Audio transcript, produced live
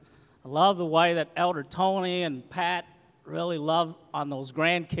I love the way that Elder Tony and Pat really love on those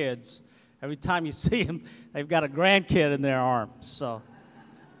grandkids. Every time you see them, they've got a grandkid in their arms. So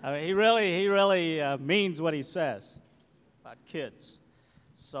I mean, he really means what he says about kids.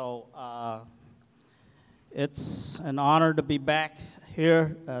 So it's an honor to be back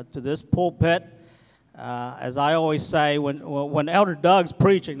here to this pulpit. As I always say, when Elder Doug's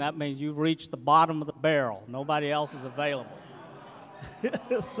preaching, that means you've reached the bottom of the barrel. Nobody else is available.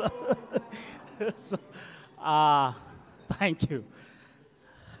 Thank you.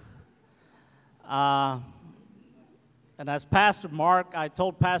 And as Pastor Mark, I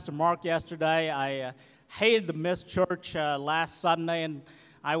told Pastor Mark yesterday, I hated to miss church last Sunday, and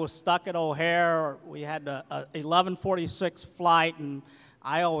I was stuck at O'Hare. We had a 11:46 flight, and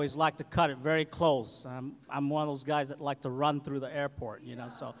I always like to cut it very close. I'm one of those guys that like to run through the airport,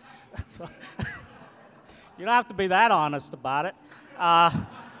 so you don't have to be that honest about it. I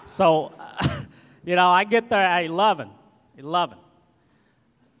get there at 11.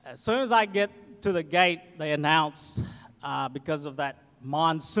 As soon as I get to the gate, they announced, because of that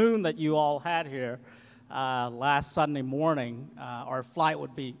monsoon that you all had here last Sunday morning, our flight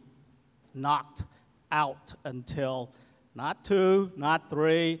would be knocked out until not 2, not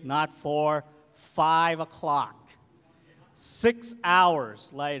 3, not 4, 5 o'clock. 6 hours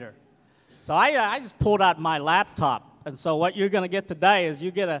later. So I just pulled out my laptop. And so what you're going to get today is you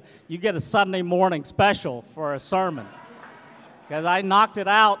get a Sunday morning special for a sermon, because I knocked it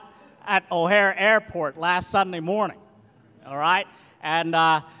out at O'Hare Airport last Sunday morning. All right, and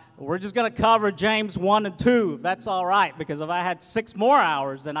we're just going to cover James 1 and 2, if that's all right, because if I had 6 more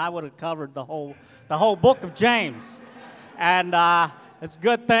hours, then I would have covered the whole book of James. And it's a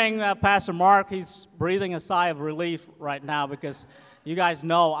good thing Pastor Mark, he's breathing a sigh of relief right now, because you guys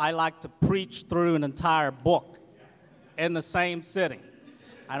know I like to preach through an entire book in the same sitting.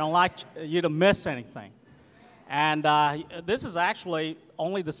 I don't like you to miss anything. And this is actually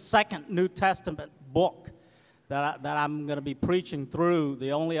only the second New Testament book that I'm going to be preaching through.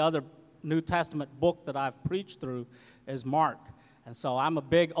 The only other New Testament book that I've preached through is Mark. And so I'm a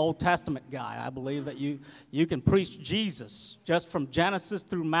big Old Testament guy. I believe that you can preach Jesus just from Genesis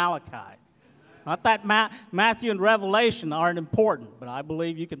through Malachi. Not that Matthew and Revelation aren't important, but I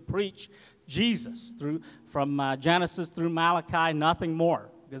believe you can preach Jesus from Genesis through Malachi, nothing more,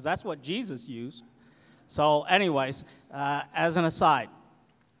 because that's what Jesus used. So anyways, as an aside,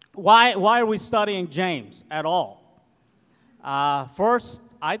 why are we studying James at all? First,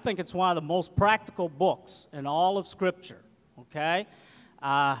 I think it's one of the most practical books in all of Scripture, okay?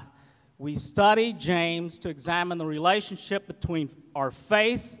 We study James to examine the relationship between our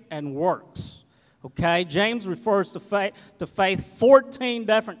faith and works, okay? James refers to faith 14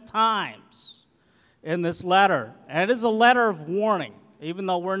 different times in this letter, and it is a letter of warning, even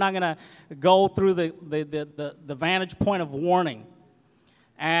though we're not going to go through the vantage point of warning.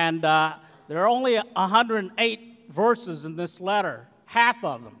 And there are only 108 verses in this letter, half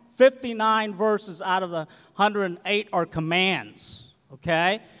of them. 59 verses out of the 108 are commands,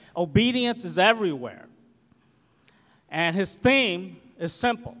 okay? Obedience is everywhere. And his theme is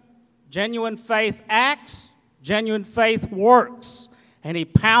simple. Genuine faith acts, genuine faith works. And he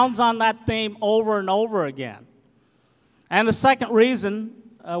pounds on that theme over and over again. And the second reason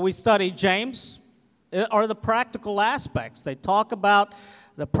we study James are the practical aspects. They talk about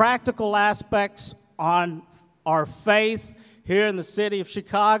the practical aspects on our faith here in the city of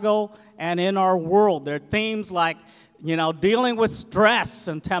Chicago and in our world. There are themes like, dealing with stress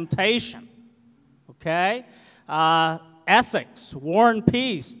and temptation, okay? Ethics, war and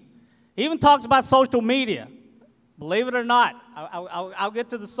peace. He even talks about social media. Believe it or not, I'll get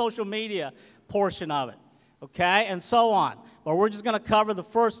to the social media portion of it, okay, and so on. But we're just going to cover the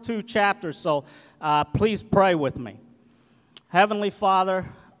first 2 chapters, so please pray with me. Heavenly Father,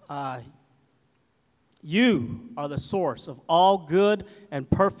 you are the source of all good and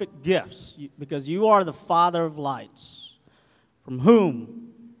perfect gifts, because you are the Father of lights, from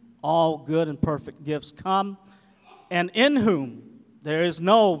whom all good and perfect gifts come, and in whom there is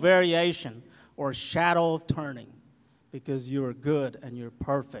no variation or shadow of turning, because you are good and you're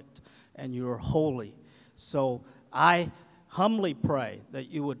perfect and you are holy. So I humbly pray that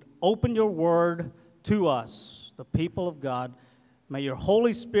you would open your word to us, the people of God. May your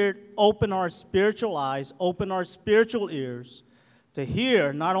Holy Spirit open our spiritual eyes, open our spiritual ears to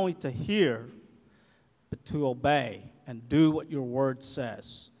hear, not only to hear, but to obey and do what your word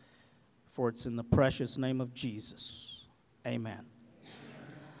says. For it's in the precious name of Jesus. Amen.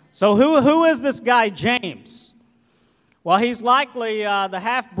 So who is this guy, James? Well, he's likely the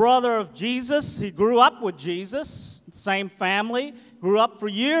half-brother of Jesus. He grew up with Jesus, same family. grew up for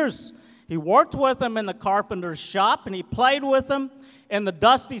years. He worked with him in the carpenter's shop, and he played with him in the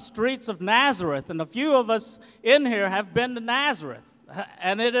dusty streets of Nazareth. And a few of us in here have been to Nazareth,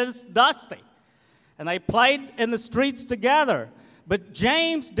 and it is dusty. And they played in the streets together. But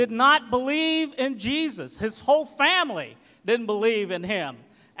James did not believe in Jesus. His whole family didn't believe in him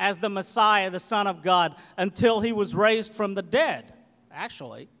as the Messiah, the Son of God, until he was raised from the dead,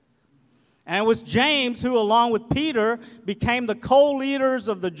 actually. And it was James who, along with Peter, became the co-leaders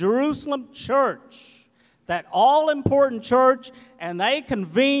of the Jerusalem church, that all-important church, and they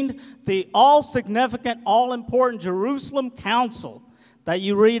convened the all-significant, all-important Jerusalem council that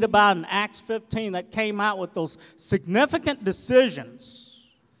you read about in Acts 15 that came out with those significant decisions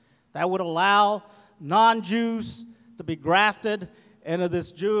that would allow non-Jews to be grafted into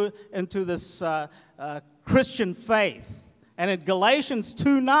this Christian faith. And in Galatians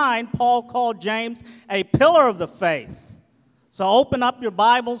 2:9, Paul called James a pillar of the faith. So open up your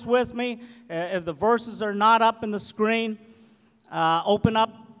Bibles with me. If the verses are not up in the screen, open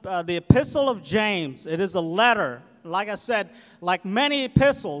up the Epistle of James. It is a letter, like I said, like many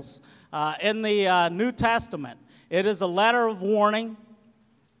epistles in the New Testament. It is a letter of warning.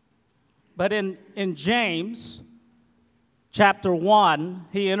 But in James chapter 1,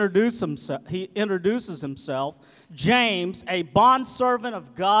 he introduces himself, James, a bondservant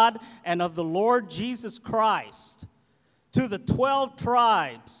of God and of the Lord Jesus Christ, to the 12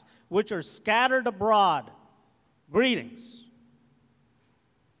 tribes which are scattered abroad. Greetings.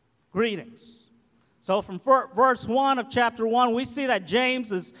 Greetings. So from verse 1 of chapter 1, we see that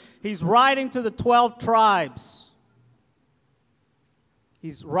James he's writing to the 12 tribes.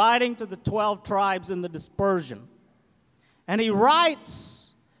 He's writing to the 12 tribes in the dispersion. And he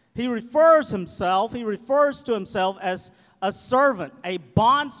refers to himself as a servant, a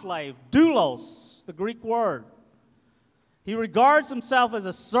bondslave, doulos, the Greek word. He regards himself as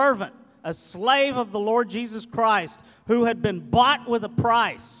a servant, a slave of the Lord Jesus Christ, who had been bought with a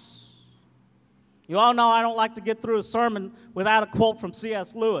price. You all know I don't like to get through a sermon without a quote from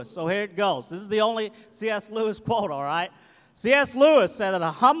C.S. Lewis, so here it goes. This is the only C.S. Lewis quote, all right? C.S. Lewis said that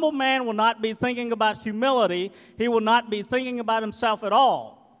a humble man will not be thinking about humility. He will not be thinking about himself at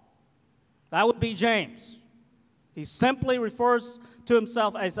all. That would be James. He simply refers to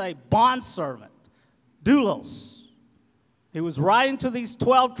himself as a bondservant, doulos. He was writing to these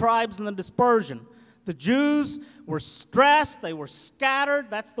 12 tribes in the dispersion. The Jews were stressed. They were scattered.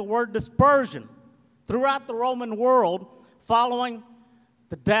 That's the word dispersion. Throughout the Roman world, following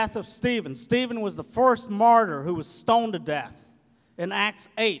the death of Stephen. Stephen was the first martyr who was stoned to death in Acts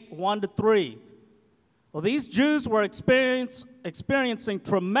 8, 1-3. Well, these Jews were experiencing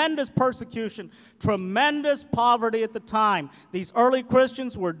tremendous persecution, tremendous poverty at the time. These early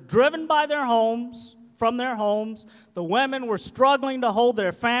Christians were driven from their homes. The women were struggling to hold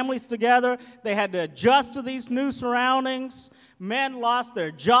their families together. They had to adjust to these new surroundings. Men lost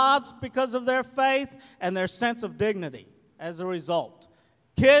their jobs because of their faith and their sense of dignity as a result.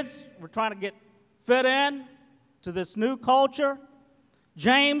 Kids were trying to fit in to this new culture.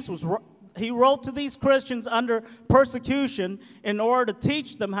 James wrote to these Christians under persecution in order to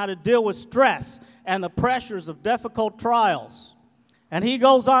teach them how to deal with stress and the pressures of difficult trials. And he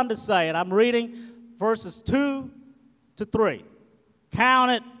goes on to say, and I'm reading verses 2-3.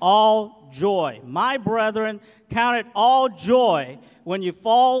 Count it all joy. My brethren, count it all joy when you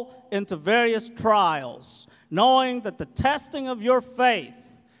fall into various trials, knowing that the testing of your faith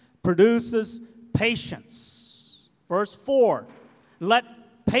produces patience. Verse 4, let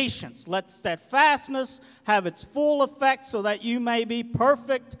steadfastness have its full effect so that you may be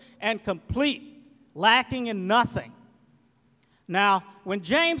perfect and complete, lacking in nothing. Now, when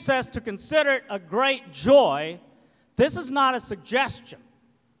James says to consider it a great joy, this is not a suggestion.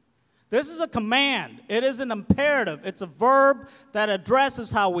 This is a command. It is an imperative. It's a verb that addresses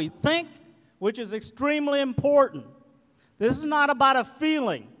how we think, which is extremely important. This is not about a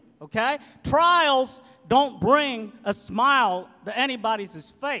feeling, okay? Trials don't bring a smile to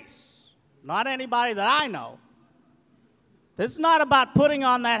anybody's face. Not anybody that I know. This is not about putting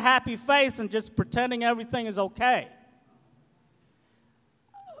on that happy face and just pretending everything is okay.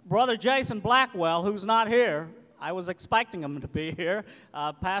 Brother Jason Blackwell, who's not here, I was expecting him to be here.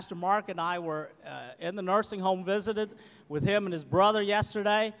 Pastor Mark and I were in the nursing home, visited with him and his brother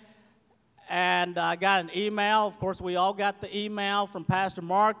yesterday, and I got an email. Of course, we all got the email from Pastor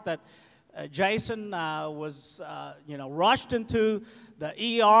Mark that Jason was rushed into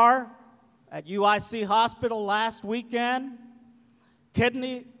the ER at UIC Hospital last weekend.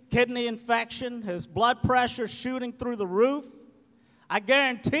 Kidney infection, his blood pressure shooting through the roof. I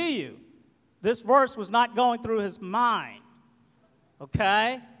guarantee you, this verse was not going through his mind,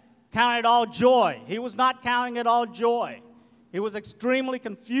 Okay? Count it all joy. He was not counting it all joy. He was extremely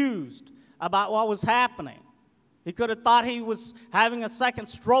confused about what was happening. He could have thought he was having a second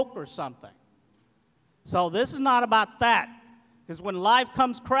stroke or something. So this is not about that. Because when life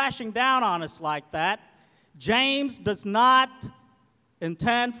comes crashing down on us like that, James does not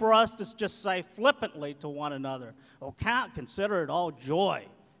intend for us to just say flippantly to one another, oh, consider it all joy,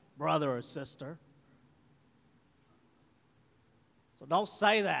 brother or sister. So don't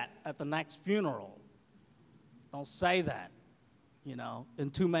say that at the next funeral. Don't say that,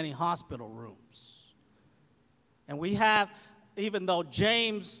 in too many hospital rooms. And we have, even though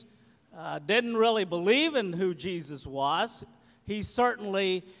James didn't really believe in who Jesus was, he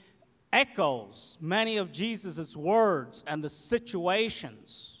certainly echoes many of Jesus' words and the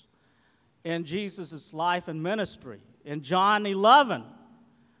situations in Jesus' life and ministry. In John 11,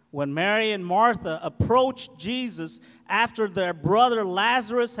 when Mary and Martha approached Jesus after their brother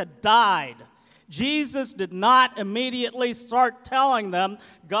Lazarus had died, Jesus did not immediately start telling them,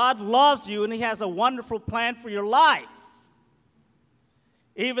 God loves you and he has a wonderful plan for your life.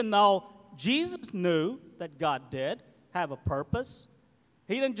 Even though Jesus knew that God did have a purpose,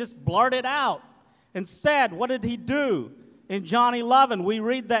 he didn't just blurt it out. Instead, what did he do? In John 11, we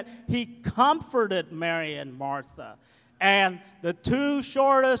read that he comforted Mary and Martha. And the two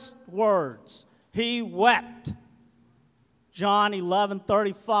shortest words, he wept. John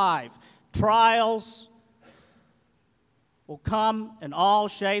 11:35. Trials will come in all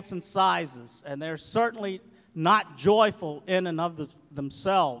shapes and sizes, and they're certainly not joyful in and of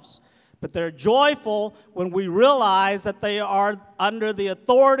themselves. But they're joyful when we realize that they are under the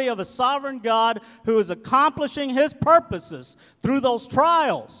authority of a sovereign God who is accomplishing his purposes through those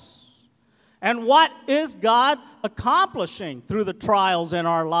trials. And what is God accomplishing through the trials in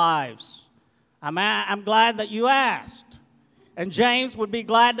our lives? I'm glad that you asked. And James would be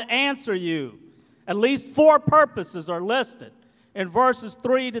glad to answer you. At least 4 purposes are listed in verses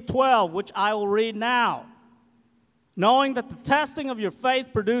 3 to 12, which I will read now. Knowing that the testing of your faith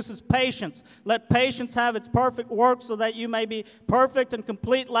produces patience, let patience have its perfect work so that you may be perfect and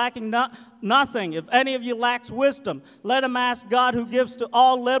complete, lacking nothing. If any of you lacks wisdom, let him ask God who gives to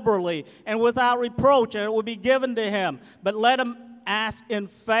all liberally and without reproach, and it will be given to him. But let him ask in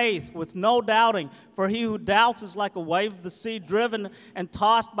faith with no doubting, for he who doubts is like a wave of the sea driven and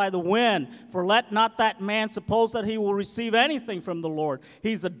tossed by the wind. For let not that man suppose that he will receive anything from the Lord.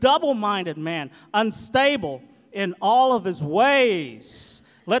 He's a double-minded man, unstable in all of his ways.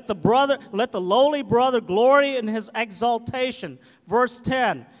 Let the lowly brother glory in his exaltation. Verse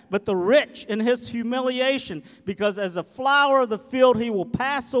 10, but the rich in his humiliation, because as a flower of the field he will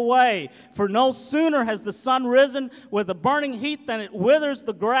pass away. For no sooner has the sun risen with a burning heat than it withers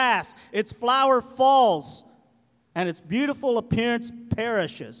the grass. Its flower falls, and its beautiful appearance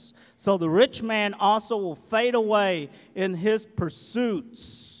perishes. So the rich man also will fade away in his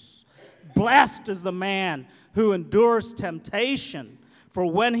pursuits. Blessed is the man who endures temptation, for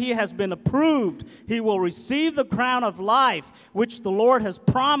when he has been approved, he will receive the crown of life, which the Lord has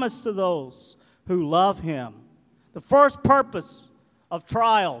promised to those who love him. The first purpose of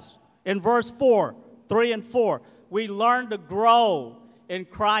trials, in verse 4, 3 and 4, we learn to grow in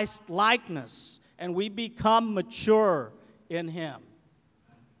Christ's likeness, and we become mature in him.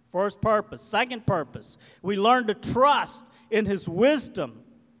 First purpose. Second purpose, we learn to trust in his wisdom.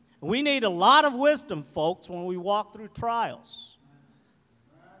 We need a lot of wisdom, folks, when we walk through trials.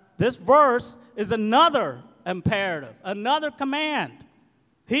 This verse is another imperative, another command.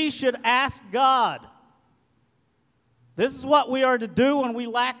 He should ask God. This is what we are to do when we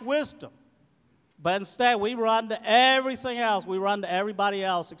lack wisdom. But instead, we run to everything else. We run to everybody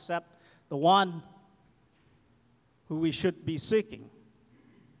else except the one who we should be seeking.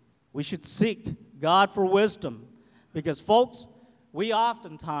 We should seek God for wisdom because, folks, we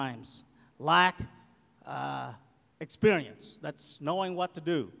oftentimes lack experience. That's knowing what to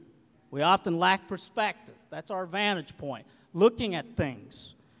do. We often lack perspective. That's our vantage point, looking at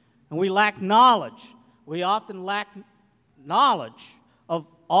things. And we lack knowledge. We often lack knowledge of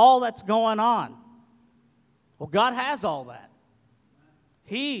all that's going on. Well, God has all that.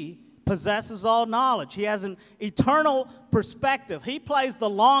 He possesses all knowledge. He has an eternal perspective. He plays the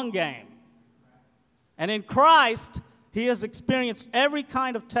long game. And in Christ, he has experienced every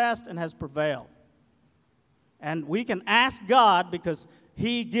kind of test and has prevailed. And we can ask God because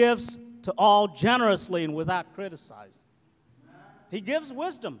he gives to all generously and without criticizing. He gives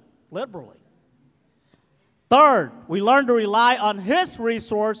wisdom liberally. Third, we learn to rely on his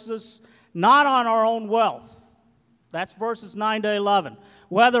resources, not on our own wealth. That's verses 9 to 11.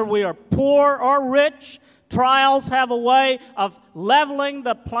 Whether we are poor or rich, Trials have a way of leveling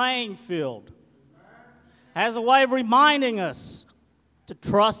the playing field. Has a way of reminding us to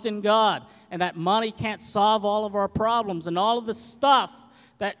trust in God, and that money can't solve all of our problems, and all of the stuff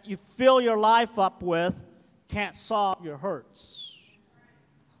that you fill your life up with can't solve your hurts.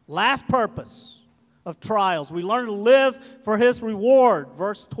 Last purpose of trials, we learn to live for His reward.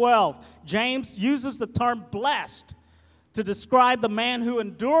 Verse 12, James uses the term blessed to describe the man who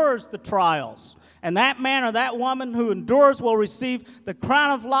endures the trials. And that man or that woman who endures will receive the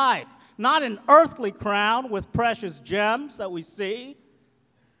crown of life, not an earthly crown with precious gems that we see,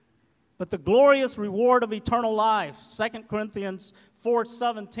 but the glorious reward of eternal life. 2 Corinthians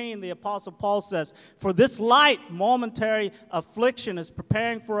 4:17, the Apostle Paul says, "For this light momentary affliction is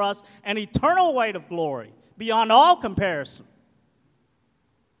preparing for us an eternal weight of glory beyond all comparison."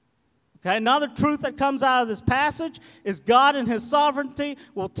 Okay, another truth that comes out of this passage is God in His sovereignty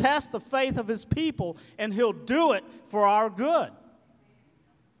will test the faith of His people, and He'll do it for our good.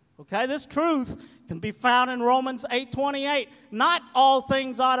 Okay, this truth can be found in Romans 8:28. Not all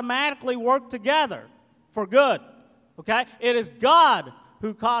things automatically work together for good. Okay, it is God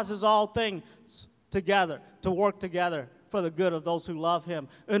who causes all things together to work together for the good of those who love Him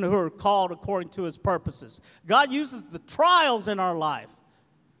and who are called according to His purposes. God uses the trials in our life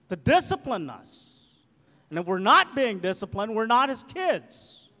to discipline us. And if we're not being disciplined, we're not His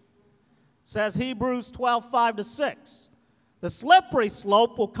kids. Says Hebrews 12:5-6. The slippery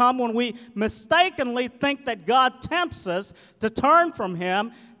slope will come when we mistakenly think that God tempts us to turn from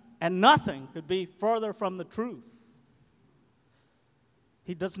Him, and nothing could be further from the truth.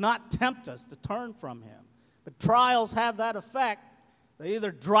 He does not tempt us to turn from Him. But trials have that effect. They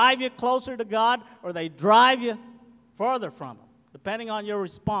either drive you closer to God or they drive you further from Him, depending on your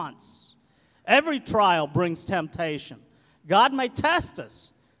response. Every trial brings temptation. God may test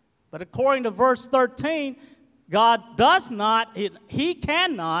us, but according to verse 13, God does not, He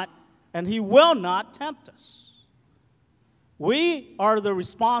cannot, and He will not tempt us. We are the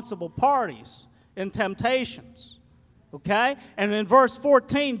responsible parties in temptations. Okay? And in verse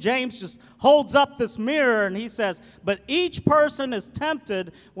 14, James just holds up this mirror and he says, "But each person is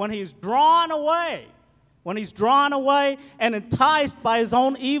tempted when he's drawn away. When he's drawn away and enticed by his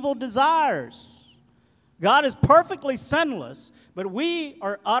own evil desires." God is perfectly sinless, but we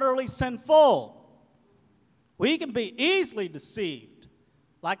are utterly sinful. We can be easily deceived,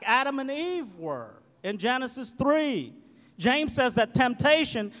 like Adam and Eve were in Genesis 3. James says that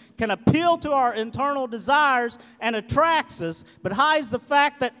temptation can appeal to our internal desires and attracts us, but hides the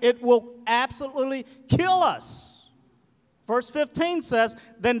fact that it will absolutely kill us. Verse 15 says,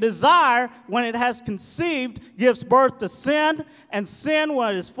 "Then desire, when it has conceived, gives birth to sin, and sin,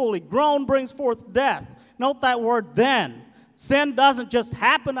 when it is fully grown, brings forth death." Note that word "then." Sin doesn't just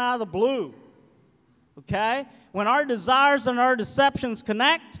happen out of the blue. Okay? When our desires and our deceptions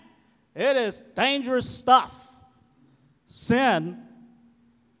connect, it is dangerous stuff. Sin,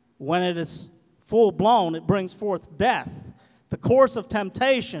 when it is full-blown, it brings forth death. The course of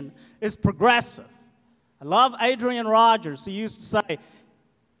temptation is progressive. I love Adrian Rogers. He used to say,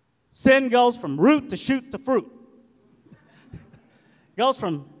 sin goes from root to shoot to fruit. Goes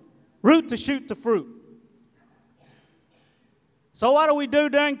from root to shoot to fruit. So what do we do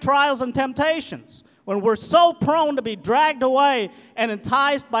during trials and temptations? When we're so prone to be dragged away and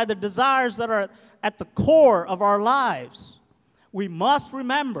enticed by the desires that are at the core of our lives, we must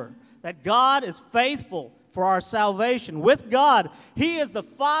remember that God is faithful for our salvation. With God, He is the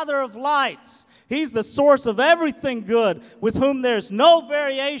Father of lights. He's the source of everything good, with whom there's no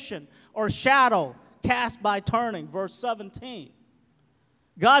variation or shadow cast by turning. Verse 17.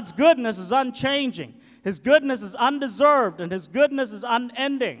 God's goodness is unchanging. His goodness is undeserved, and His goodness is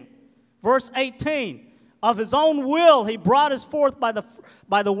unending. Verse 18. Of His own will, He brought us forth by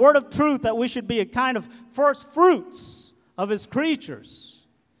the word of truth, that we should be a kind of first fruits of His creatures.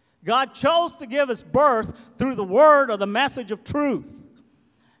 God chose to give us birth through the word or the message of truth.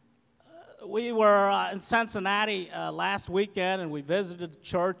 We were in Cincinnati last weekend, and we visited the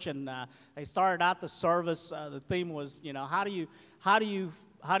church, and they started out the service. The theme was, how do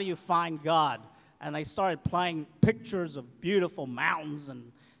you find God? And they started playing pictures of beautiful mountains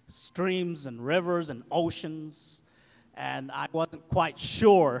and streams and rivers and oceans, and I wasn't quite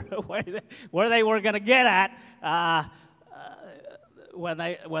sure where they were going to get at when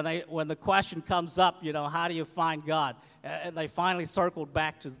the question comes up, how do you find God? And they finally circled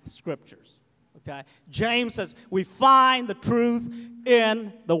back to the Scriptures. Okay, James says we find the truth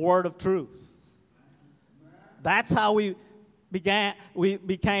in the Word of truth. That's how we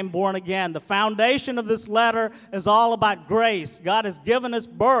became born again. The foundation of this letter is all about grace. God has given us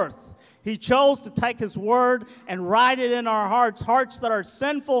birth. He chose to take his word and write it in our hearts, hearts that are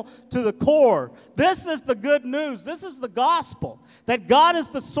sinful to the core. This is the good news. This is the gospel, that God is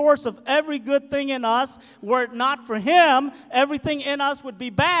the source of every good thing in us. Were it not for him, everything in us would be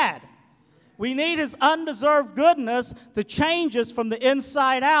bad. We need his undeserved goodness to change us from the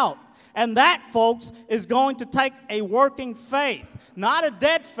inside out. And that, folks, is going to take a working faith, not a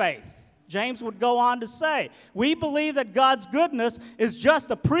dead faith. James would go on to say, we believe that God's goodness is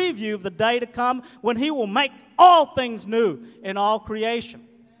just a preview of the day to come when he will make all things new in all creation.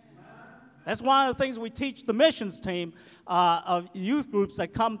 That's one of the things we teach the missions team of youth groups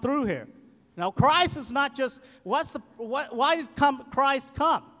that come through here. Now, Christ is not just, why did Christ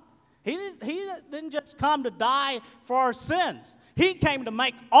come? He didn't just come to die for our sins. He came to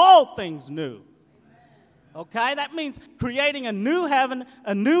make all things new. Okay, that means creating a new heaven,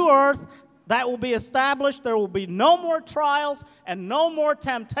 a new earth that will be established. There will be no more trials and no more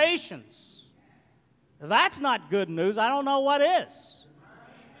temptations. If that's not good news, I don't know what is.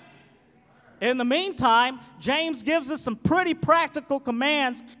 In the meantime, James gives us some pretty practical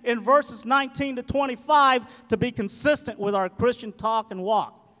commands in verses 19 to 25 to be consistent with our Christian talk and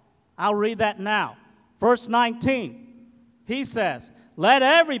walk. I'll read that now. Verse 19, he says, let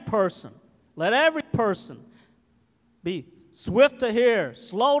every person be swift to hear,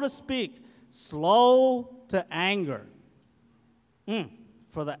 slow to speak, slow to anger.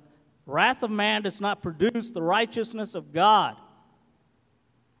 For the wrath of man does not produce the righteousness of God.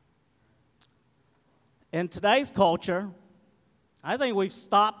 In today's culture, I think we've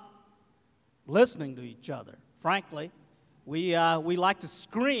stopped listening to each other. Frankly, we like to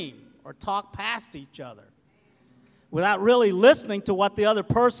scream or talk past each other without really listening to what the other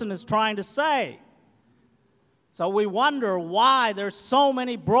person is trying to say. So we wonder why there's so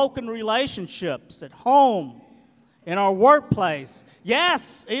many broken relationships at home, in our workplace.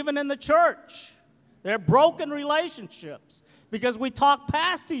 Yes, even in the church. There are broken relationships because we talk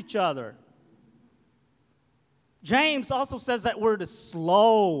past each other. James also says that we're to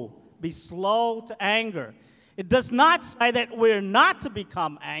be slow to anger. It does not say that we're not to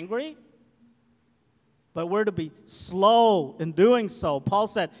become angry, but we're to be slow in doing so. Paul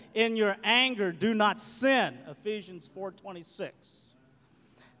said, in your anger, do not sin, Ephesians 4:26.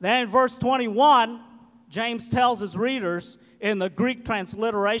 Then in verse 21, James tells his readers in the Greek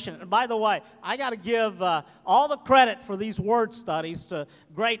transliteration, and by the way, I got to give all the credit for these word studies to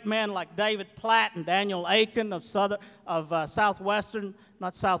great men like David Platt and Daniel Aiken of Southeastern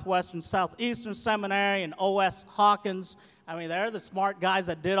Seminary and O.S. Hawkins. I mean, they're the smart guys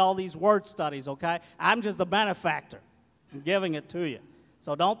that did all these word studies, okay? I'm just the benefactor. I'm giving it to you.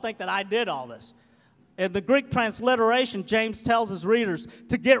 So don't think that I did all this. In the Greek transliteration, James tells his readers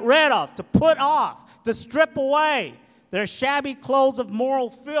to get rid of, to put off, to strip away their shabby clothes of moral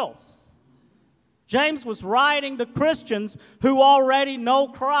filth. James was writing to Christians who already know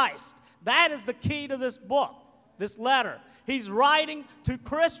Christ. That is the key to this book, this letter. He's writing to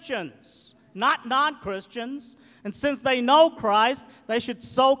Christians, not non-Christians. And since they know Christ, they should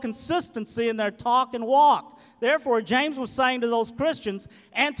sow consistency in their talk and walk. Therefore, James was saying to those Christians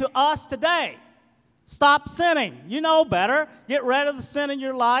and to us today, stop sinning. You know better. Get rid of the sin in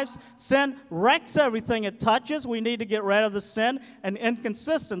your lives. Sin wrecks everything it touches. We need to get rid of the sin and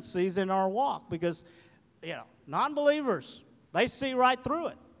inconsistencies in our walk because, non-believers, they see right through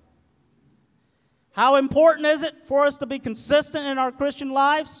it. How important is it for us to be consistent in our Christian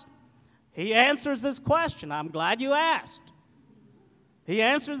lives? He answers this question. I'm glad you asked. He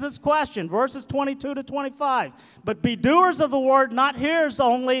answers this question, verses 22 to 25. But be doers of the word, not hearers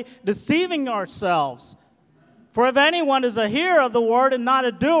only, deceiving ourselves. For if anyone is a hearer of the word and not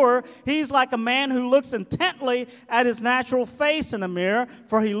a doer, he's like a man who looks intently at his natural face in a mirror.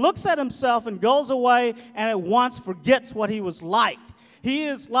 For he looks at himself and goes away and at once forgets what he was like. He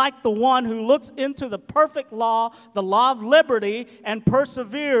is like the one who looks into the perfect law, the law of liberty, and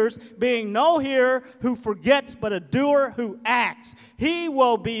perseveres, being no hearer who forgets, but a doer who acts. He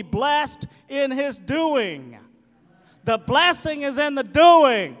will be blessed in his doing. The blessing is in the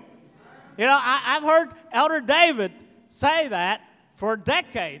doing. I've heard Elder David say that for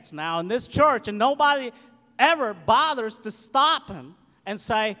decades now in this church, and nobody ever bothers to stop him and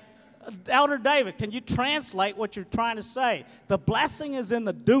say, Elder David, can you translate what you're trying to say? The blessing is in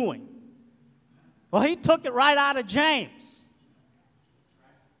the doing. Well, he took it right out of James.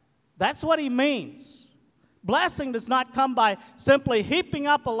 That's what he means. Blessing does not come by simply heaping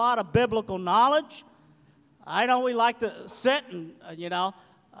up a lot of biblical knowledge. I know we like to sit and,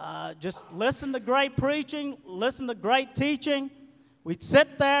 just listen to great preaching, listen to great teaching. We'd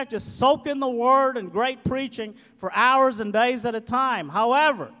sit there, just soak in the word and great preaching for hours and days at a time.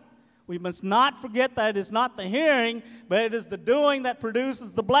 However, We must not forget that it is not the hearing, but it is the doing that produces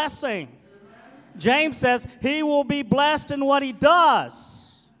the blessing. James says he will be blessed in what he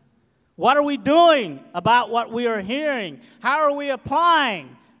does. What are we doing about what we are hearing? How are we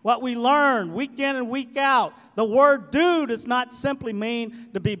applying what we learn week in and week out? The word do does not simply mean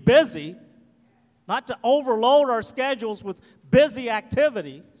to be busy, not to overload our schedules with busy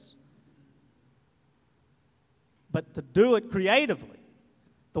activities, but to do it creatively.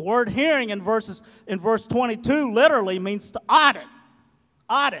 The word hearing in verse 22 literally means to audit.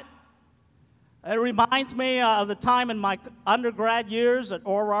 Audit. It reminds me of the time in my undergrad years at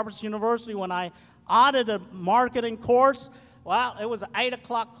Oral Roberts University when I audited a marketing course. Well, it was an 8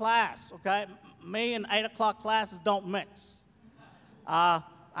 o'clock class, okay? Me and 8 o'clock classes don't mix.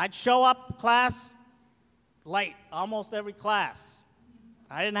 I'd show up class late, almost every class.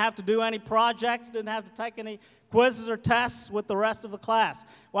 I didn't have to do any projects, didn't have to take any quizzes or tests with the rest of the class.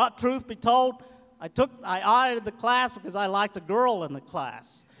 Well, truth be told, I audited the class because I liked a girl in the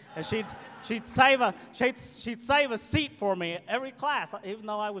class. And she'd save a seat for me every class, even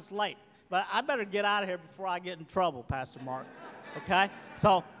though I was late. But I better get out of here before I get in trouble, Pastor Mark. Okay?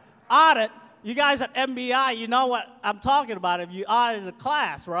 So, audit. You guys at MBI, you know what I'm talking about. If you audited a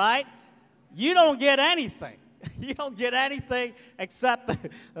class, right? You don't get anything. You don't get anything except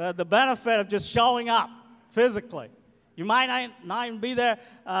the benefit of just showing up physically. You might not even be there,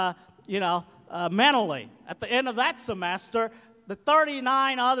 mentally. At the end of that semester, the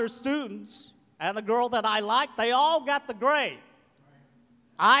 39 other students and the girl that I liked, they all got the grade.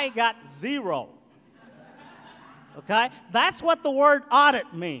 I got 0. Okay? That's what the word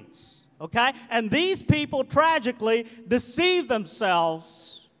audit means. Okay? And these people tragically deceive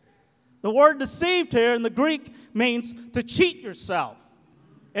themselves. The word deceived here in the Greek means to cheat yourself.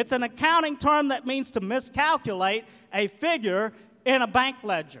 It's an accounting term that means to miscalculate a figure in a bank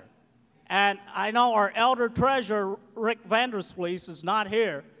ledger. And I know our elder treasurer, Rick Vandersvlies, is not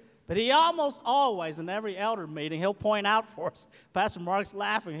here, but he almost always, in every elder meeting, he'll point out for us. Pastor Mark's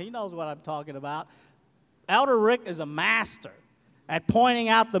laughing. He knows what I'm talking about. Elder Rick is a master at pointing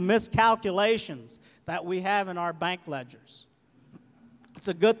out the miscalculations that we have in our bank ledgers. It's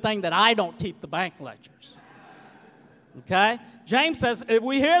a good thing that I don't keep the bank ledgers. Okay? James says, if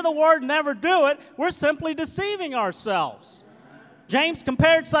we hear the word never do it, we're simply deceiving ourselves. James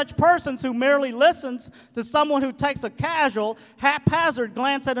compared such persons who merely listens to someone who takes a casual, haphazard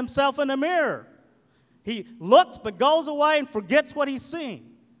glance at himself in a mirror. He looks but goes away and forgets what he's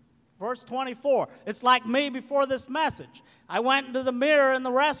seen. Verse 24, it's like me before this message. I went into the mirror in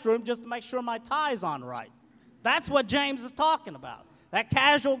the restroom just to make sure my tie's on right. That's what James is talking about, that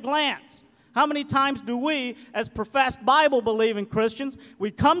casual glance. How many times do we, as professed Bible-believing Christians,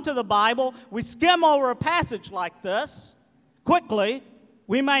 we come to the Bible, we skim over a passage like this quickly,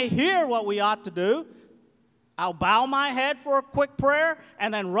 we may hear what we ought to do, I'll bow my head for a quick prayer,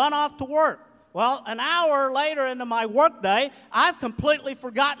 and then run off to work. Well, an hour later into my workday, I've completely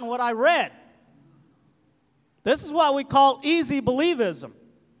forgotten what I read. This is what we call easy believism.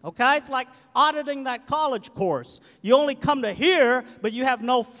 Okay? It's like auditing that college course. You only come to hear, but you have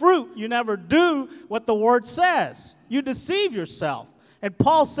no fruit. You never do what the Word says. You deceive yourself. And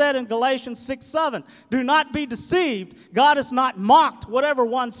Paul said in Galatians 6:7, do not be deceived. God is not mocked. Whatever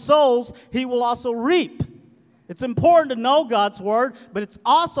one sows, he will also reap. It's important to know God's Word, but it's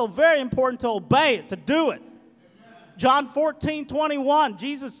also very important to obey it, to do it. John 14:21,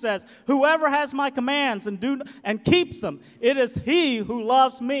 Jesus says, whoever has my commands and keeps them, it is he who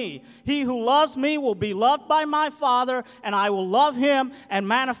loves me. He who loves me will be loved by my Father, and I will love him and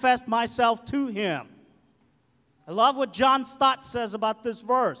manifest myself to him. I love what John Stott says about this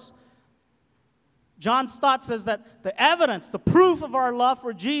verse. John Stott says that the evidence, the proof of our love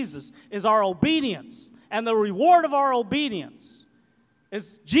for Jesus is our obedience, and the reward of our obedience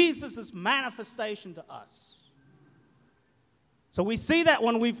is Jesus' manifestation to us. So we see that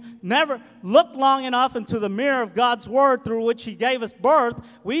when we've never looked long enough into the mirror of God's Word through which He gave us birth,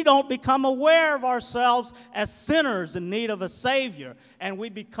 we don't become aware of ourselves as sinners in need of a Savior, and we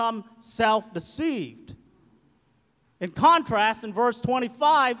become self-deceived. In contrast, in verse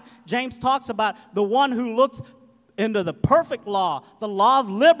 25, James talks about the one who looks into the perfect law, the law of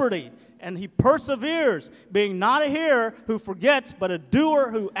liberty, and he perseveres, being not a hearer who forgets, but a doer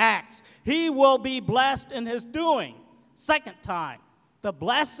who acts. He will be blessed in his doing. Second time, the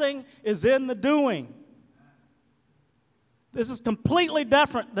blessing is in the doing. This is completely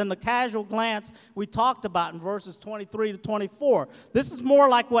different than the casual glance we talked about in verses 23 to 24. This is more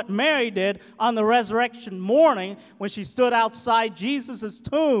like what Mary did on the resurrection morning when she stood outside Jesus'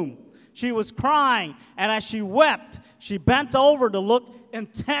 tomb. She was crying, and as she wept, she bent over to look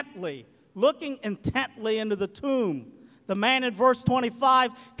intently, looking intently into the tomb. The man in verse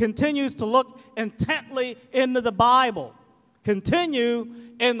 25 continues to look intently into the Bible. Continue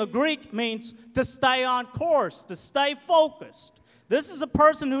in the Greek means to stay on course, to stay focused. This is a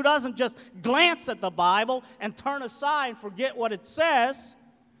person who doesn't just glance at the Bible and turn aside and forget what it says.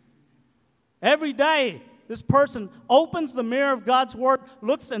 Every day, this person opens the mirror of God's Word,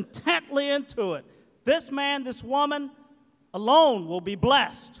 looks intently into it. This man, this woman alone will be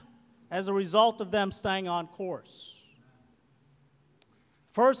blessed as a result of them staying on course.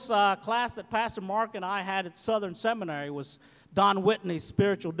 First class that Pastor Mark and I had at Southern Seminary was Don Whitney's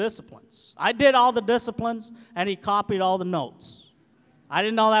spiritual disciplines. I did all the disciplines, and he copied all the notes. I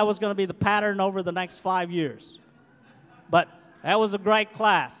didn't know that was going to be the pattern over the next 5 years. But that was a great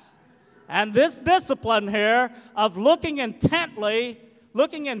class. And this discipline here of looking intently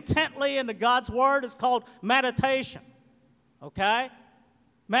into God's Word is called meditation. Okay?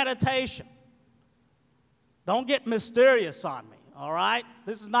 Meditation. Don't get mysterious on me, all right?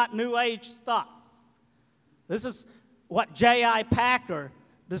 This is not New Age stuff. This is what J.I. Packer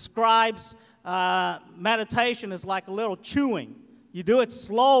describes meditation as like a little chewing. You do it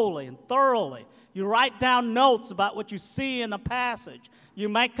slowly and thoroughly. You write down notes about what you see in a passage. You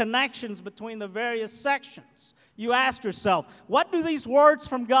make connections between the various sections. You ask yourself, what do these words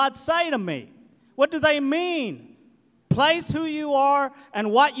from God say to me? What do they mean? Place who you are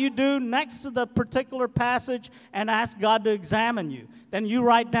and what you do next to the particular passage and ask God to examine you. Then you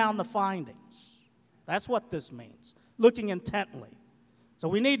write down the findings. That's what this means, looking intently. So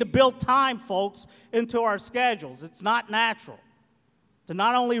we need to build time, folks, into our schedules. It's not natural to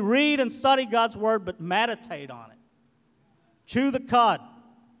not only read and study God's Word, but meditate on it. Chew the cud.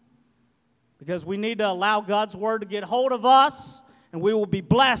 Because we need to allow God's Word to get hold of us, and we will be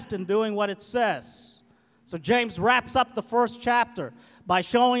blessed in doing what it says. So James wraps up the first chapter by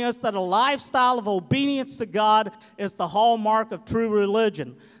showing us that a lifestyle of obedience to God is the hallmark of true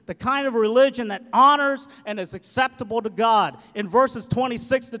religion. The kind of religion that honors and is acceptable to God. In verses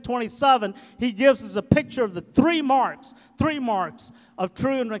 26 to 27, he gives us a picture of the three marks of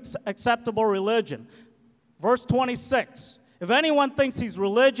true and acceptable religion. Verse 26, if anyone thinks he's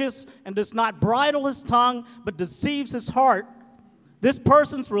religious and does not bridle his tongue but deceives his heart, this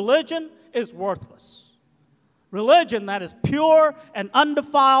person's religion is worthless. Religion that is pure and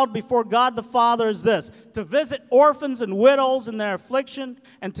undefiled before God the Father is this: to visit orphans and widows in their affliction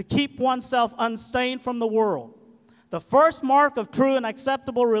and to keep oneself unstained from the world. The first mark of true and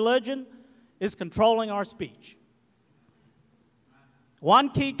acceptable religion is controlling our speech. One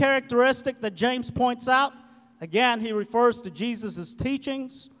key characteristic that James points out, again, he refers to Jesus'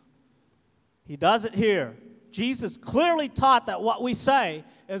 teachings. He does it here. Jesus clearly taught that what we say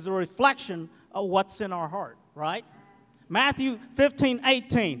is a reflection of what's in our heart. Right? Matthew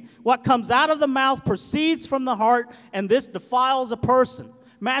 15:18. What comes out of the mouth proceeds from the heart, and this defiles a person.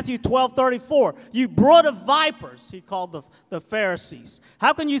 Matthew 12:34. You brood of vipers, he called the Pharisees.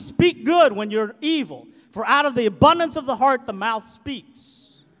 How can you speak good when you're evil? For out of the abundance of the heart the mouth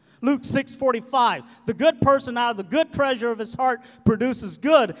speaks. Luke 6:45. The good person out of the good treasure of his heart produces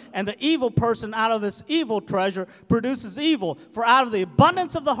good, and the evil person out of his evil treasure produces evil. For out of the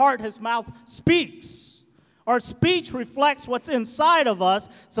abundance of the heart his mouth speaks. Our speech reflects what's inside of us,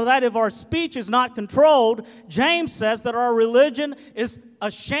 so that if our speech is not controlled, James says that our religion is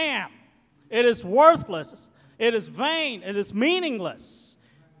a sham. It is worthless. It is vain. It is meaningless.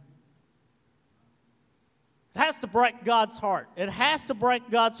 It has to break God's heart. It has to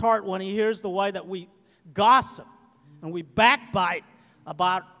break God's heart when he hears the way that we gossip and we backbite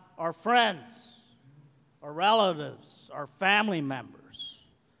about our friends, our relatives, our family members.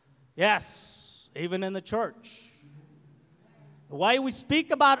 Yes. Even in the church. The way we speak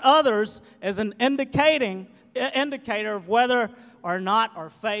about others is an indicator of whether or not our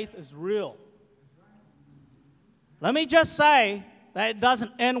faith is real. Let me just say that it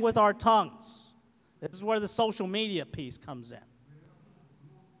doesn't end with our tongues. This is where the social media piece comes in.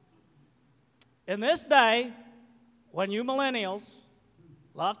 In this day, when you millennials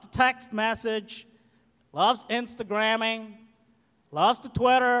love to text message, loves Instagramming, loves to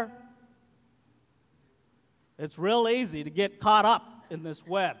Twitter, it's real easy to get caught up in this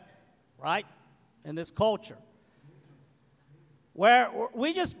web, right? In this culture. Where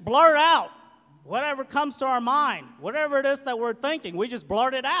we just blurt out whatever comes to our mind, whatever it is that we're thinking, we just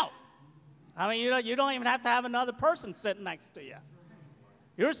blurt it out. I mean, you don't even have to have another person sitting next to you.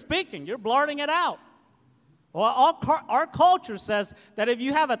 You're speaking, you're blurting it out. Well, our culture says that if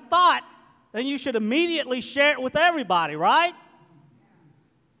you have a thought, then you should immediately share it with everybody, right?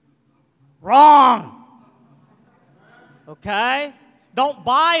 Wrong. Okay? Don't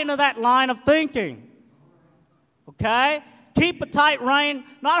buy into that line of thinking. Okay? Keep a tight rein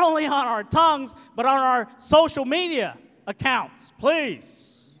not only on our tongues, but on our social media accounts,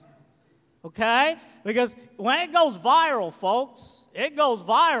 please. Okay? Because when it goes viral, folks, it goes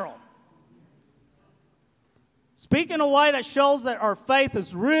viral. Speak in a way that shows that our faith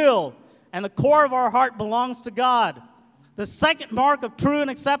is real and the core of our heart belongs to God. The second mark of true and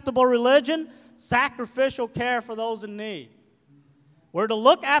acceptable religion, sacrificial care for those in need. We're to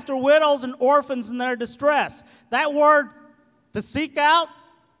look after widows and orphans in their distress. That word, to seek out,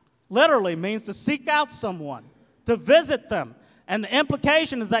 literally means to seek out someone, to visit them. And the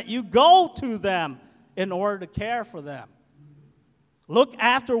implication is that you go to them in order to care for them. Look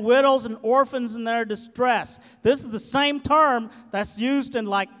after widows and orphans in their distress. This is the same term that's used in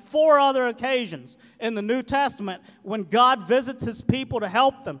like 4 other occasions in the New Testament when God visits his people to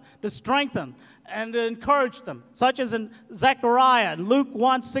help them, to strengthen, and to encourage them, such as in Zechariah, Luke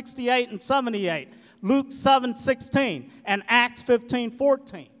 1:68 and 78, Luke 7:16, and Acts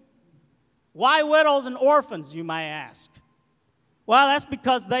 15:14. Why widows and orphans, you may ask? Well, that's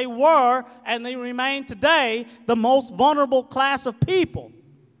because they were, and they remain today, the most vulnerable class of people,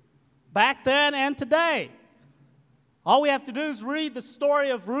 back then and today. All we have to do is read the story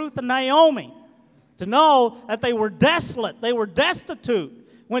of Ruth and Naomi to know that they were desolate, they were destitute.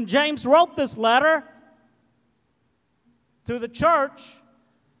 When James wrote this letter to the church,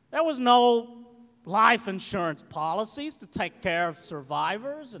 there was no life insurance policies to take care of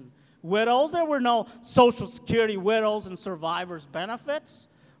survivors and widows. There were no Social Security widows and survivors benefits.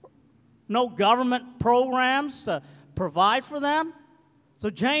 No government programs to provide for them. So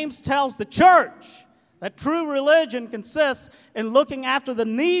James tells the church that true religion consists in looking after the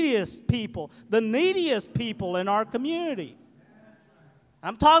neediest people in our community.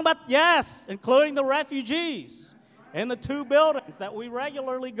 I'm talking about, yes, including the refugees in the 2 buildings that we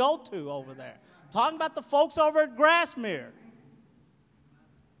regularly go to over there. I'm talking about the folks over at Grassmere.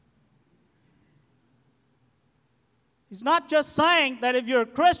 He's not just saying that if you're a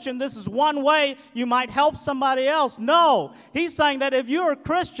Christian, this is one way you might help somebody else. No, he's saying that if you're a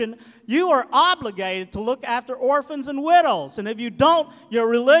Christian, you are obligated to look after orphans and widows. And if you don't, your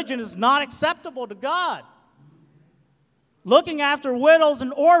religion is not acceptable to God. Looking after widows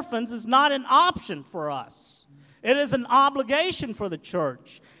and orphans is not an option for us. It is an obligation for the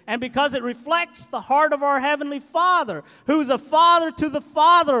church. And because it reflects the heart of our Heavenly Father, who's a father to the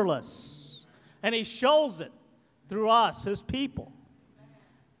fatherless. And he shows it through us, his people.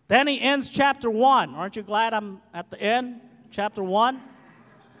 Then he ends chapter 1. Aren't you glad I'm at the end? Chapter 1.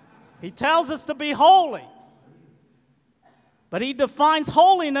 He tells us to be holy. But he defines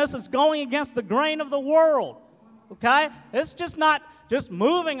holiness as going against the grain of the world. Okay? It's just not just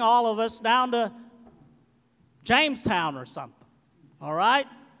moving all of us down to Jamestown or something. All right?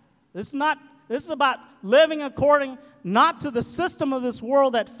 This is about living according not to the system of this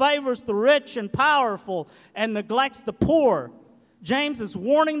world that favors the rich and powerful and neglects the poor. James is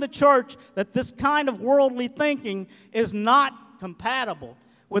warning the church that this kind of worldly thinking is not compatible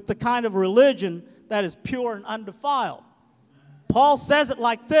with the kind of religion that is pure and undefiled. Paul says it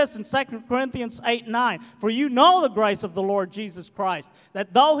like this in 2 Corinthians 8:9. For you know the grace of the Lord Jesus Christ,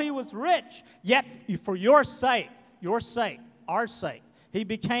 that though he was rich, yet for your sake, our sake, he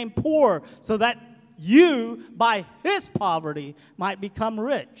became poor, so that you, by his poverty, might become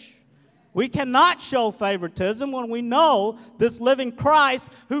rich. We cannot show favoritism when we know this living Christ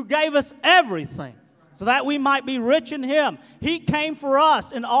who gave us everything, so that we might be rich in him. He came for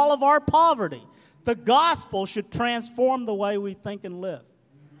us in all of our poverty. The gospel should transform the way we think and live.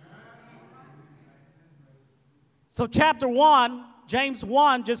 So chapter 1, James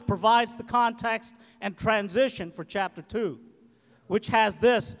 1, just provides the context and transition for chapter 2, which has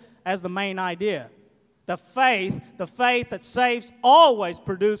this as the main idea. The faith that saves always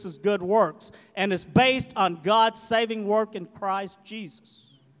produces good works and is based on God's saving work in Christ Jesus.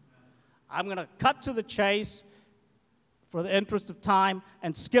 I'm going to cut to the chase for the interest of time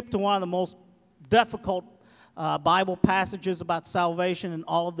and skip to one of the most difficult Bible passages about salvation in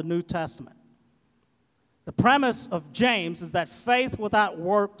all of the New Testament. The premise of James is that faith without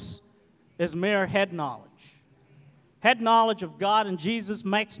works is mere head knowledge. Head knowledge of God and Jesus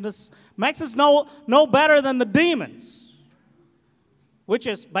makes us no better than the demons, which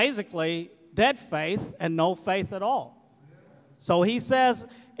is basically dead faith and no faith at all. So he says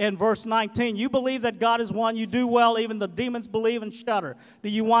in verse 19, you believe that God is one, you do well, even the demons believe and shudder. Do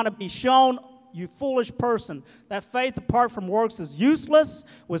you want to be shown, you foolish person, that faith apart from works is useless?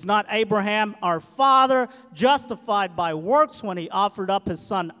 Was not Abraham our father justified by works when he offered up his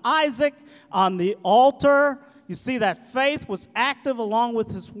son Isaac on the altar? you see that faith was active along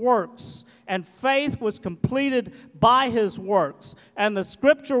with his works, and faith was completed by his works. And the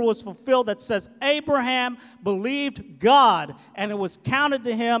scripture was fulfilled that says, Abraham believed God, and it was counted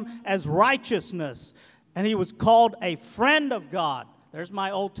to him as righteousness. And he was called a friend of God. There's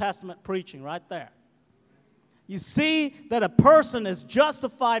my Old Testament preaching right there. You see that a person is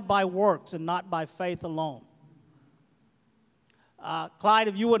justified by works and not by faith alone. Clyde,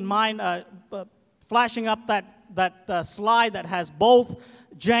 if you wouldn't mind flashing up that slide that has both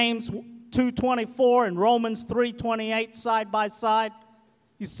James 2:24 and Romans 3:28 side by side.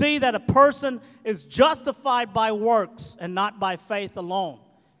 You see that a person is justified by works and not by faith alone.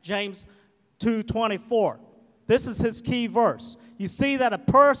 James 2:24. This is his key verse. You see that a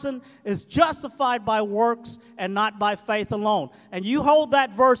person is justified by works and not by faith alone. And you hold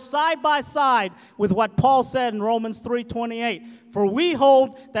that verse side by side with what Paul said in Romans 3:28. For we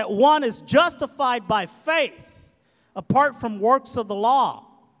hold that one is justified by faith apart from works of the law.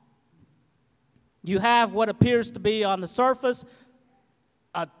 You have what appears to be on the surface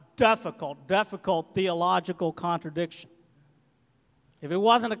a difficult theological contradiction. If it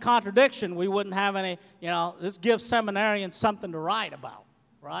wasn't a contradiction, we wouldn't have any, this gives seminarians something to write about,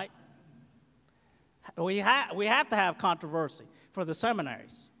 right? We have to have controversy for the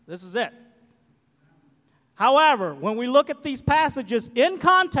seminaries. This is it. However, when we look at these passages in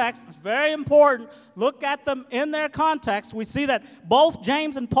context, it's very important, look at them in their context, we see that both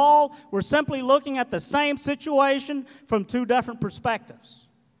James and Paul were simply looking at the same situation from two different perspectives.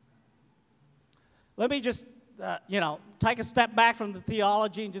 Let me just take a step back from the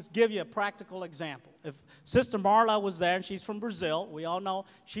theology and just give you a practical example. If Sister Marla was there, and she's from Brazil, we all know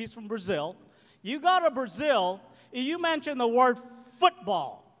she's from Brazil. You go to Brazil, you mention the word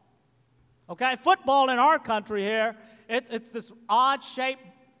football. Okay, football in our country here, it's this odd-shaped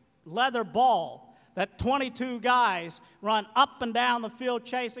leather ball that 22 guys run up and down the field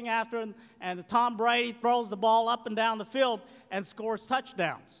chasing after, and Tom Brady throws the ball up and down the field and scores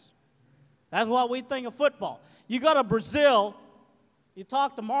touchdowns. That's what we think of football. You go to Brazil, you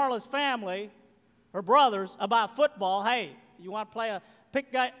talk to Marla's family, her brothers, about football. Hey, you want to play a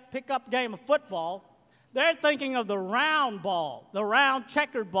pick-up game of football? They're thinking of the round ball, the round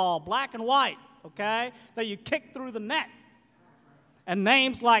checkered ball, black and white, okay, that you kick through the net. And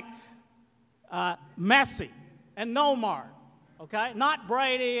names like Messi and Neymar, okay, not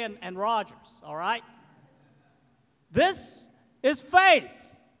Brady and Rogers, all right? This is faith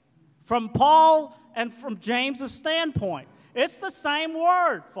from Paul and from James's standpoint. It's the same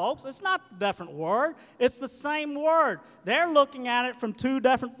word, folks. It's not a different word. It's the same word. They're looking at it from two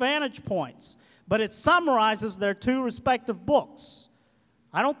different vantage points, but it summarizes their two respective books.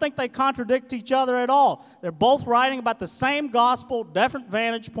 I don't think they contradict each other at all. They're both writing about the same gospel, different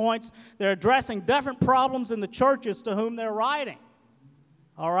vantage points. They're addressing different problems in the churches to whom they're writing.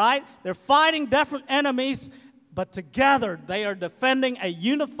 All right? They're fighting different enemies, but together they are defending a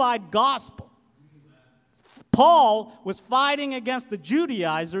unified gospel. Paul was fighting against the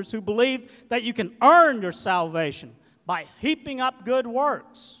Judaizers who believed that you can earn your salvation by heaping up good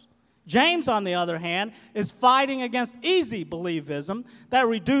works. James, on the other hand, is fighting against easy believism that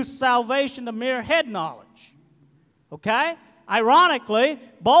reduced salvation to mere head knowledge. Okay? Ironically,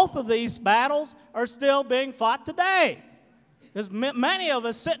 both of these battles are still being fought today. There's many of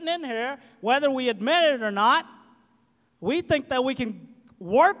us sitting in here, whether we admit it or not, we think that we can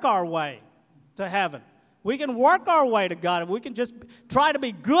work our way to heaven. We can work our way to God if we can just try to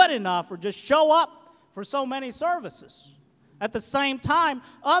be good enough or just show up for so many services. At the same time,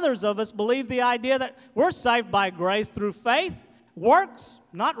 others of us believe the idea that we're saved by grace through faith. Works,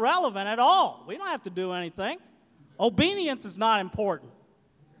 not relevant at all. We don't have to do anything. Obedience is not important.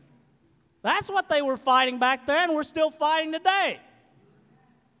 That's what they were fighting back then. We're still fighting today.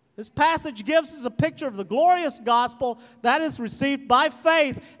 This passage gives us a picture of the glorious gospel that is received by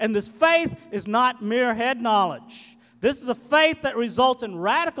faith, and this faith is not mere head knowledge. This is a faith that results in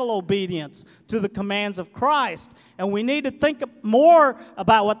radical obedience to the commands of Christ, and we need to think more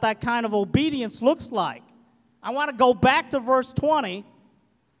about what that kind of obedience looks like. I want to go back to verse 20,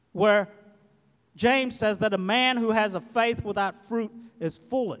 where James says that a man who has a faith without fruit is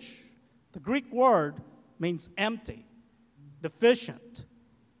foolish. The Greek word means empty, deficient.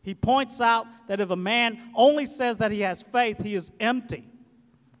 He points out that if a man only says that he has faith, he is empty.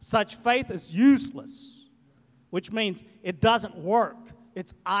 Such faith is useless, which means it doesn't work.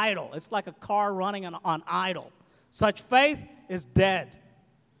 It's idle. It's like a car running on idle. Such faith is dead.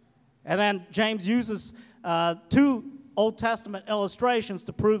 And then James uses two Old Testament illustrations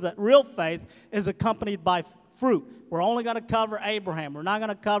to prove that real faith is accompanied by fruit. We're only going to cover Abraham. We're not going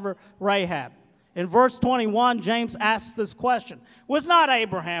to cover Rahab. In verse 21, James asks this question: Was not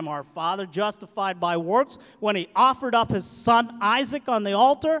Abraham our father justified by works when he offered up his son Isaac on the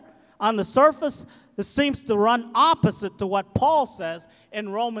altar? On the surface, this seems to run opposite to what Paul says in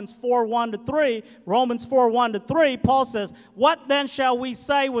Romans 4:1-3. Romans 4:1-3, Paul says, "What then shall we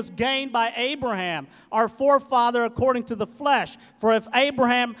say was gained by Abraham, our forefather according to the flesh? For if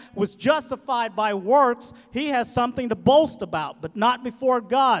Abraham was justified by works, he has something to boast about, but not before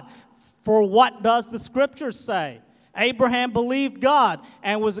God. For what does the Scripture say? Abraham believed God,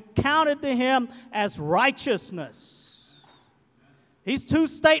 and was accounted to him as righteousness." These two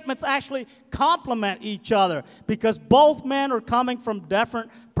statements actually complement each other because both men are coming from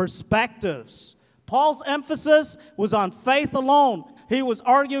different perspectives. Paul's emphasis was on faith alone. He was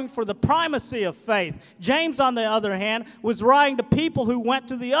arguing for the primacy of faith. James, on the other hand, was writing to people who went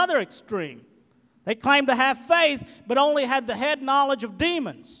to the other extreme. They claimed to have faith, but only had the head knowledge of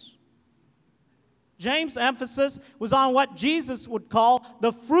demons. James' emphasis was on what Jesus would call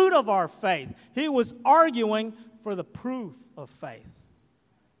the fruit of our faith. He was arguing for the proof of faith.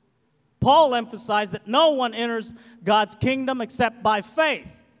 Paul emphasized that no one enters God's kingdom except by faith.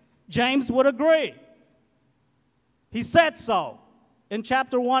 James would agree. He said so in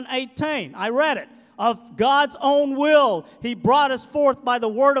chapter 1:18. I read it. Of God's own will, he brought us forth by the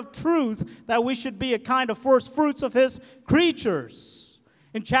word of truth, that we should be a kind of first fruits of his creatures.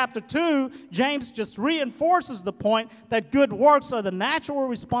 In chapter 2, James just reinforces the point that good works are the natural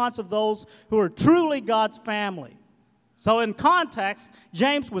response of those who are truly God's family. So in context,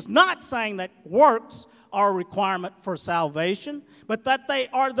 James was not saying that works are a requirement for salvation, but that they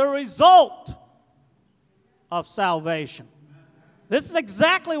are the result of salvation. This is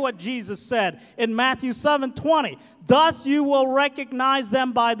exactly what Jesus said in Matthew 7:20. Thus you will recognize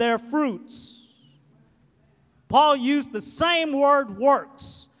them by their fruits. Paul used the same word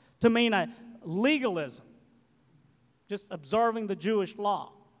works to mean a legalism, just observing the Jewish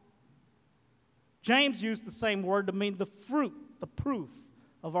law. James used the same word to mean the fruit, the proof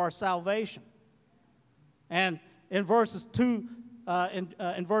of our salvation. And in verses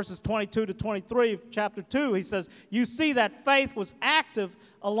 22-23 of chapter 2, he says, "You see that faith was active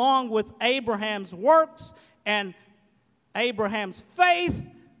along with Abraham's works, and Abraham's faith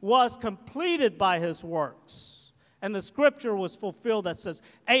was completed by his works. And the scripture was fulfilled that says,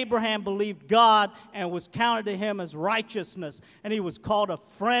 Abraham believed God and was counted to him as righteousness, and he was called a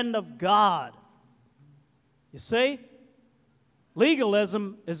friend of God." You see,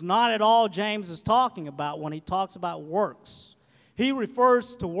 legalism is not at all James is talking about when he talks about works. He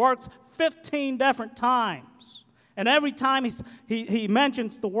refers to works 15 different times. And every time he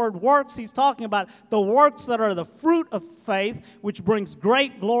mentions the word works, he's talking about the works that are the fruit of faith, which brings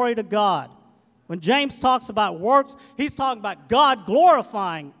great glory to God. When James talks about works, he's talking about God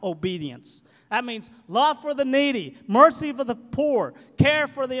glorifying obedience. That means love for the needy, mercy for the poor, care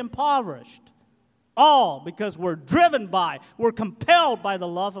for the impoverished. All because we're driven by, we're compelled by the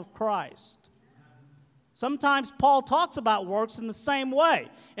love of Christ. Sometimes Paul talks about works in the same way.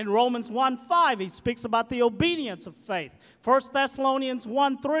 In Romans 1:5, he speaks about the obedience of faith. 1 Thessalonians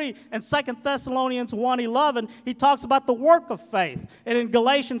 1:3 and 2 Thessalonians 1:11, he talks about the work of faith. And in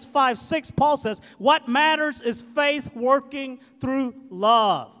Galatians 5:6, Paul says, what matters is faith working through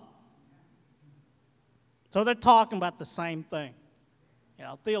love. So they're talking about the same thing. You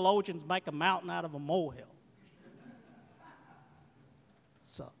know, theologians make a mountain out of a molehill.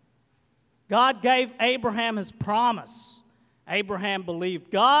 So, God gave Abraham his promise. Abraham believed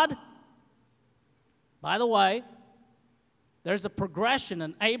God. By the way, there's a progression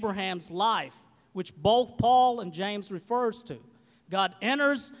in Abraham's life, which both Paul and James refers to. God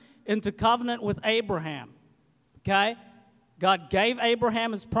enters into covenant with Abraham. Okay? God gave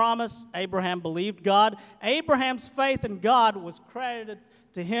Abraham his promise. Abraham believed God. Abraham's faith in God was credited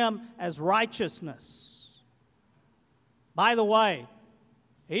to him as righteousness. By the way,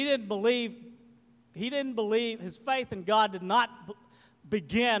 he didn't believe, his faith in God did not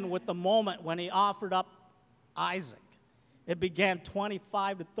begin with the moment when he offered up Isaac. It began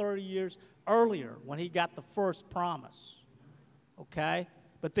 25 to 30 years earlier when he got the first promise. Okay?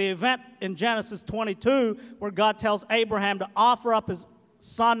 But the event in Genesis 22 where God tells Abraham to offer up his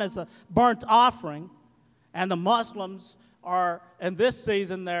son as a burnt offering, and the Muslims are, in this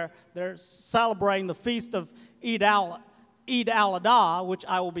season, they're celebrating the feast of Eid al-Adha, which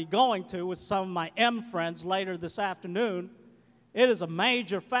I will be going to with some of my M friends later this afternoon. It is a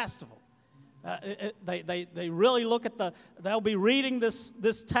major festival. They really look at they'll be reading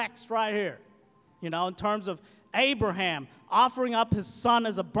this text right here, you know, in terms of Abraham offering up his son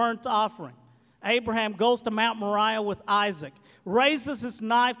as a burnt offering. Abraham goes to Mount Moriah with Isaac. raises his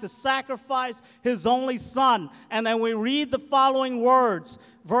knife to sacrifice his only son. And then we read the following words,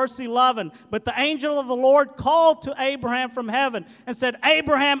 verse 11. But the angel of the Lord called to Abraham from heaven and said,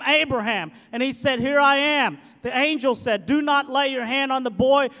 Abraham, Abraham. And he said, Here I am. The angel said, Do not lay your hand on the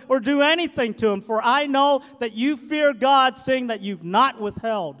boy or do anything to him, for I know that you fear God, seeing that you've not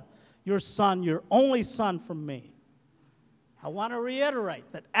withheld your son, your only son, from me. I want to reiterate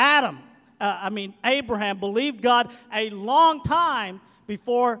that Abraham believed God a long time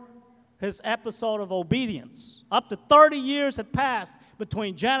before his episode of obedience. Up to 30 years had passed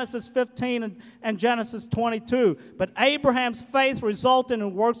between Genesis 15 and Genesis 22. But Abraham's faith resulted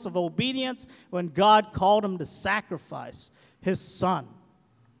in works of obedience when God called him to sacrifice his son.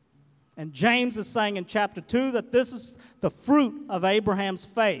 And James is saying in chapter 2 that this is the fruit of Abraham's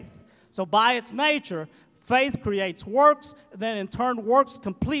faith. So by its nature, faith creates works, and then in turn works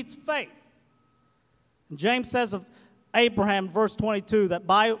completes faith. And James says of Abraham, verse 22, that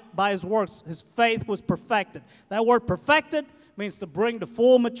by his works, his faith was perfected. That word perfected means to bring to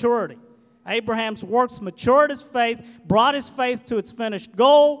full maturity. Abraham's works matured his faith, brought his faith to its finished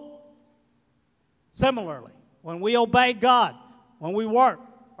goal. Similarly, when we obey God, when we work,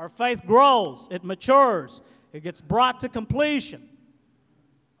 our faith grows, it matures, it gets brought to completion.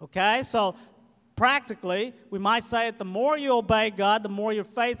 Okay, so practically, we might say that the more you obey God, the more your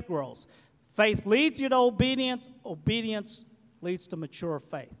faith grows. Faith leads you to obedience. Obedience leads to mature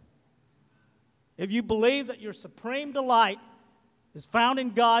faith. If you believe that your supreme delight is found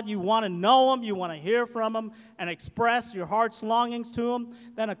in God, you want to know Him, you want to hear from Him, and express your heart's longings to Him,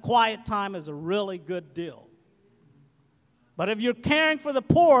 then a quiet time is a really good deal. But if you're caring for the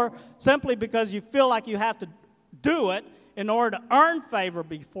poor simply because you feel like you have to do it in order to earn favor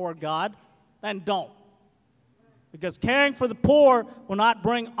before God, then don't. Because caring for the poor will not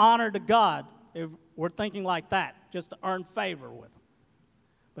bring honor to God if we're thinking like that, just to earn favor with Him.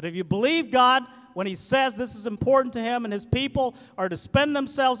 But if you believe God when He says this is important to Him and His people are to spend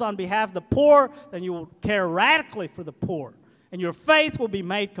themselves on behalf of the poor, then you will care radically for the poor. And your faith will be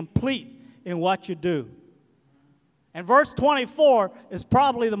made complete in what you do. And verse 24 is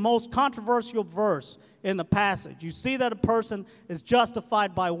probably the most controversial verse in the passage. You see that a person is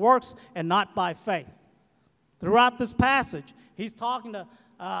justified by works and not by faith. Throughout this passage, he's talking to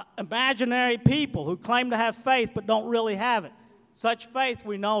imaginary people who claim to have faith but don't really have it. Such faith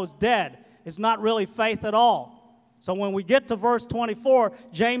we know is dead. It's not really faith at all. So when we get to verse 24,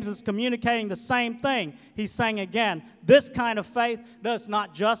 James is communicating the same thing. He's saying again, this kind of faith does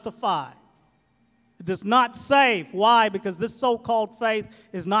not justify. It does not save. Why? Because this so-called faith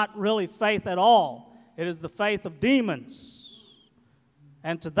is not really faith at all. It is the faith of demons.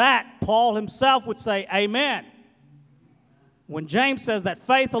 And to that, Paul himself would say, Amen. When James says that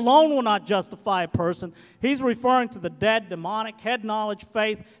faith alone will not justify a person, he's referring to the dead, demonic, head knowledge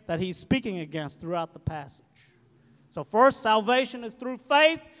faith that he's speaking against throughout the passage. So first, salvation is through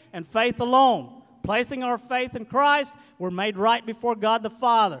faith and faith alone. Placing our faith in Christ, we're made right before God the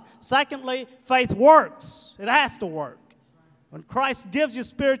Father. Secondly, faith works. It has to work. When Christ gives you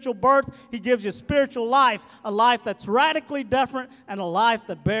spiritual birth, He gives you spiritual life, a life that's radically different and a life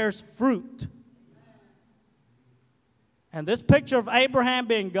that bears fruit. And this picture of Abraham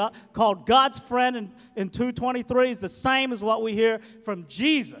being called God's friend in 2:23 is the same as what we hear from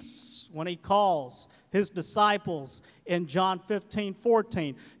Jesus when He calls His disciples in John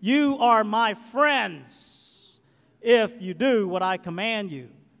 15:14. You are my friends if you do what I command you.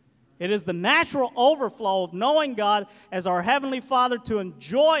 It is the natural overflow of knowing God as our Heavenly Father to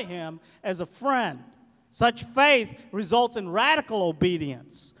enjoy Him as a friend. Such faith results in radical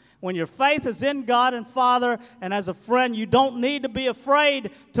obedience. When your faith is in God and Father and as a friend, you don't need to be afraid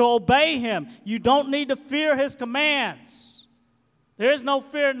to obey Him. You don't need to fear His commands. There is no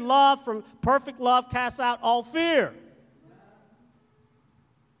fear in love, for perfect love casts out all fear.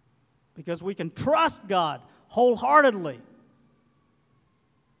 Because we can trust God wholeheartedly.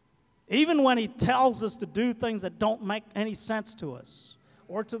 Even when He tells us to do things that don't make any sense to us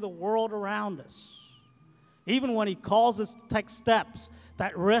or to the world around us. Even when He calls us to take steps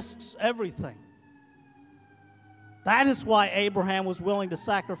that risks everything. That is why Abraham was willing to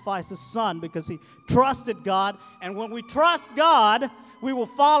sacrifice his son, because he trusted God. And when we trust God, we will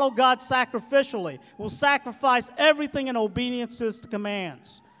follow God sacrificially. We'll sacrifice everything in obedience to His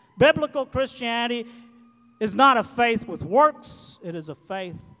commands. Biblical Christianity is not a faith with works. It is a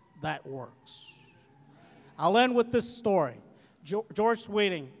faith that works. I'll end with this story. George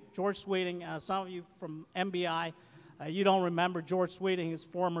Sweeting, some of you from MBI, you don't remember George Sweeting, his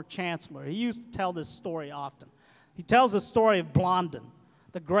former chancellor. He used to tell this story often. He tells the story of Blondin,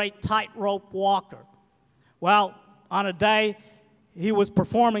 the great tightrope walker. Well, on a day, he was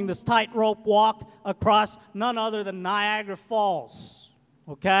performing this tightrope walk across none other than Niagara Falls.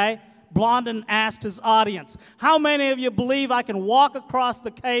 Okay? Blondin asked his audience, how many of you believe I can walk across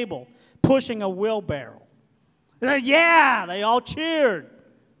the cable pushing a wheelbarrow? They said, yeah, they all cheered,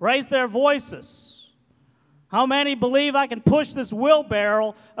 raised their voices. How many believe I can push this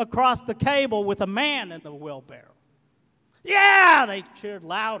wheelbarrow across the cable with a man in the wheelbarrow? Yeah, they cheered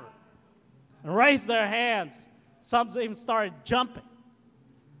louder and raised their hands. Some even started jumping.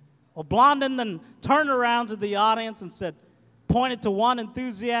 Well, Blondin then turned around to the audience and said, pointed to one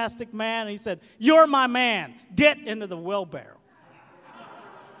enthusiastic man, and he said, you're my man. Get into the wheelbarrow.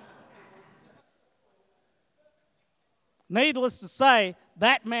 Needless to say,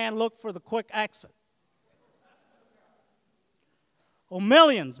 that man looked for the quick exit. Well,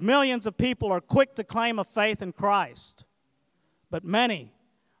 millions of people are quick to claim a faith in Christ, but many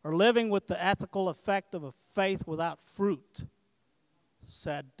are living with the ethical effect of a faith without fruit,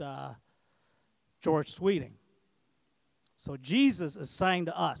 said George Sweeting. So Jesus is saying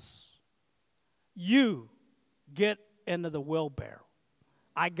to us, you get into the wheelbarrow.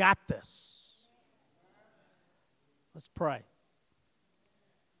 I got this. Let's pray.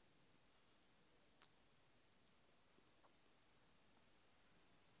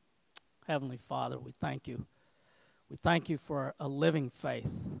 Heavenly Father, we thank you. We thank you for a living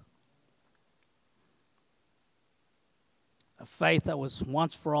faith. A faith that was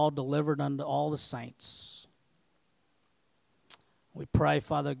once for all delivered unto all the saints. We pray,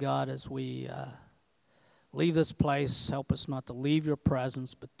 Father God, as we leave this place, help us not to leave your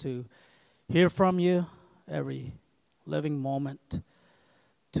presence, but to hear from you every living moment,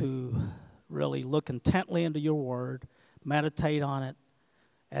 to really look intently into your word, meditate on it,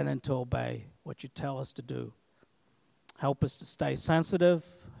 and then to obey what you tell us to do. Help us to stay sensitive,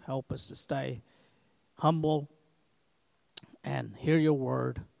 help us to stay humble, and hear your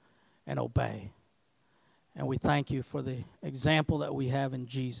word and obey. And we thank you for the example that we have in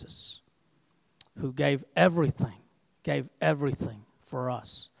Jesus, who gave everything for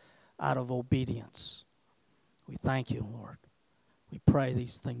us out of obedience. We thank you, Lord. We pray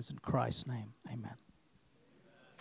these things in Christ's name. Amen.